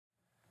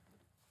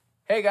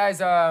Hey guys,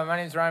 my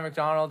name's Ryan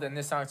MacDonald, and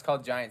this song's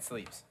called Giant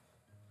Sleeps.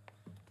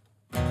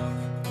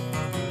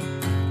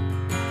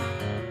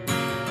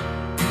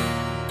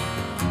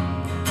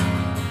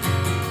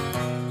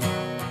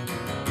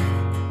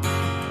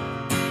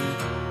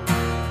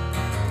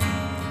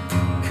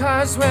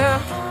 Cause where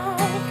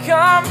I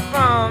come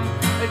from,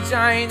 a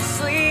giant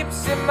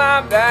sleeps in my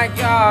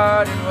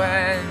backyard. And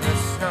when the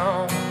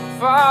snow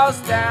falls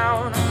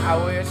down, I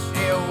wish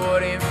it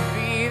wouldn't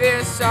be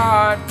this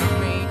hard for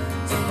me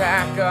to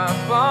pack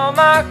up all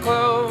my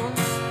clothes,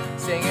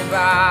 say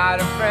goodbye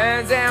to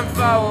friends and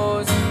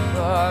foes.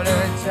 But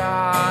a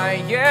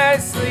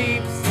giant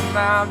sleeps in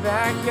my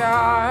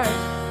backyard.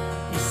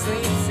 He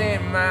sleeps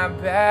in my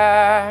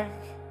backyard.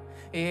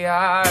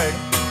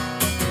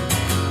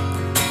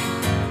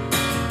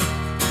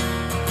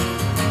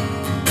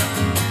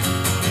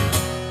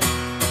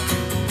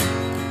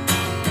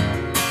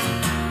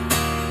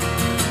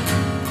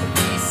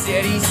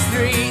 City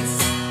streets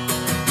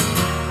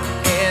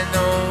in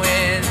the winter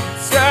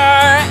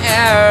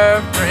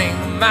air bring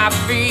my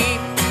feet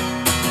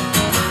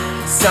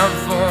some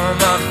form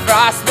of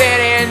frostbite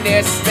and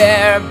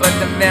despair. But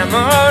the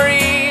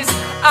memories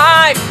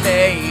I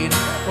made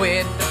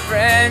with the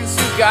friends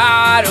who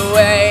got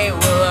away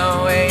will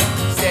always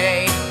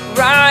stay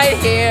right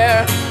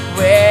here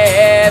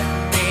with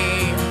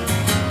me.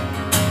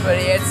 But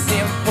it's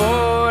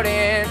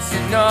important to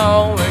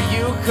know where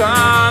you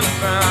come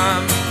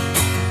from.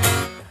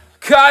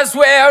 Cause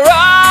where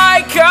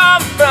I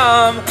come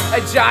from, a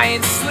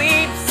giant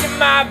sleeps in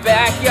my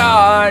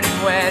backyard.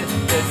 And when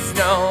the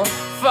snow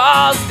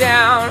falls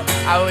down,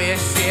 I wish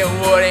it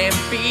wouldn't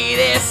be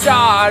this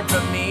hard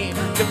for me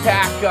to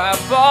pack up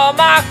all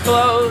my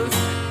clothes,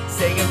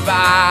 say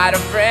goodbye to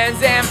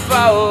friends and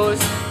foes.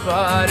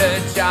 But a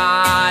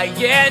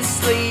giant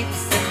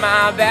sleeps in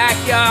my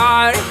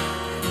backyard.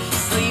 He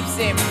sleeps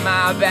in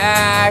my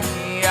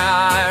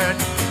backyard.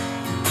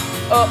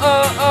 Oh,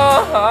 oh,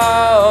 oh,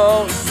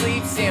 oh, he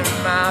sleeps in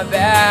my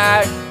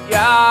backyard.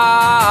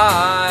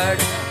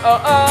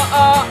 Oh, oh,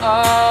 oh,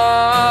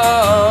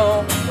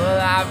 oh. Well,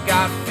 I've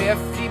got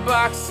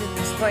 $50 in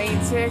this plane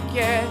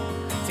ticket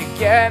to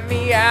get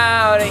me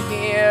out of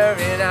here.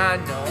 And I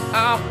know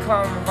I'll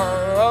come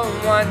home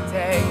one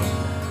day,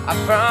 I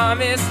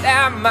promise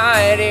that,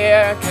 my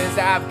dear. Cause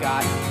I've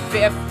got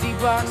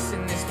 $50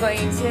 in this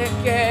plane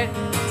ticket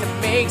to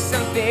make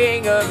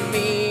something of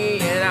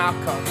me. And I'll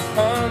come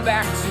home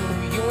back to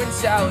you and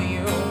tell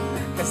you,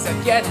 cause I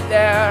get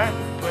there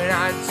when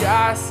I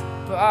just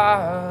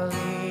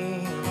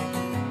believe.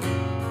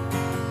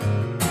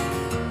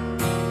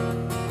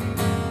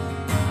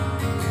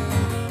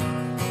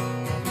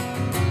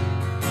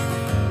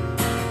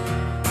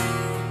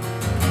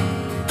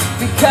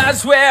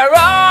 Because where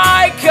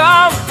I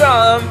come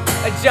from,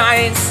 a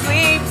giant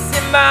sleeps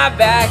in my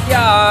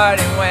backyard.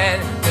 And when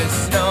the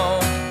snow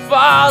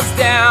falls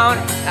down,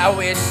 I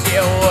wish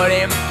it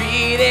wouldn't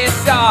be this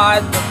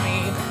hard for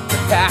me to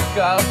pack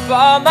up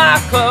all my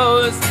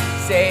clothes,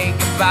 say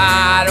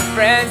goodbye to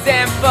friends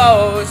and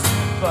foes.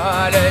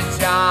 But a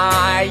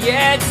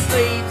giant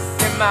sleeps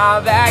in my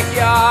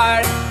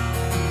backyard.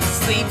 He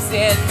sleeps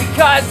in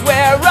because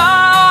where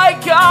I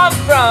come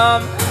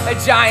from, a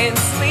giant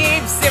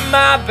sleeps in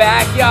my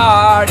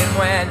backyard. And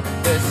when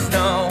the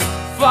snow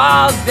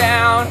falls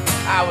down,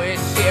 I wish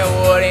it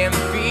wouldn't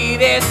be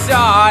this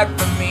hard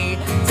for me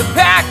to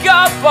pack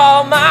up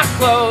all my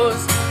clothes,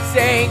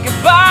 say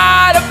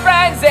goodbye to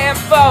friends and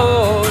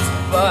foes.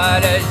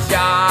 But a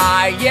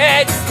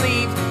giant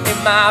sleeps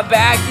in my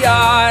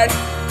backyard.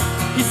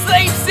 He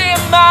sleeps in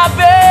my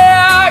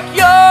backyard.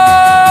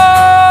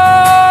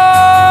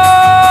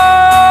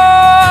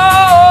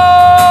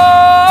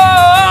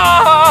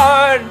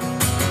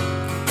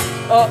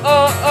 Oh,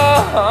 oh,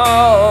 oh,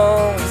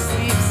 oh. He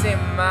sleeps in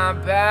my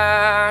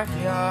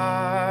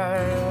backyard.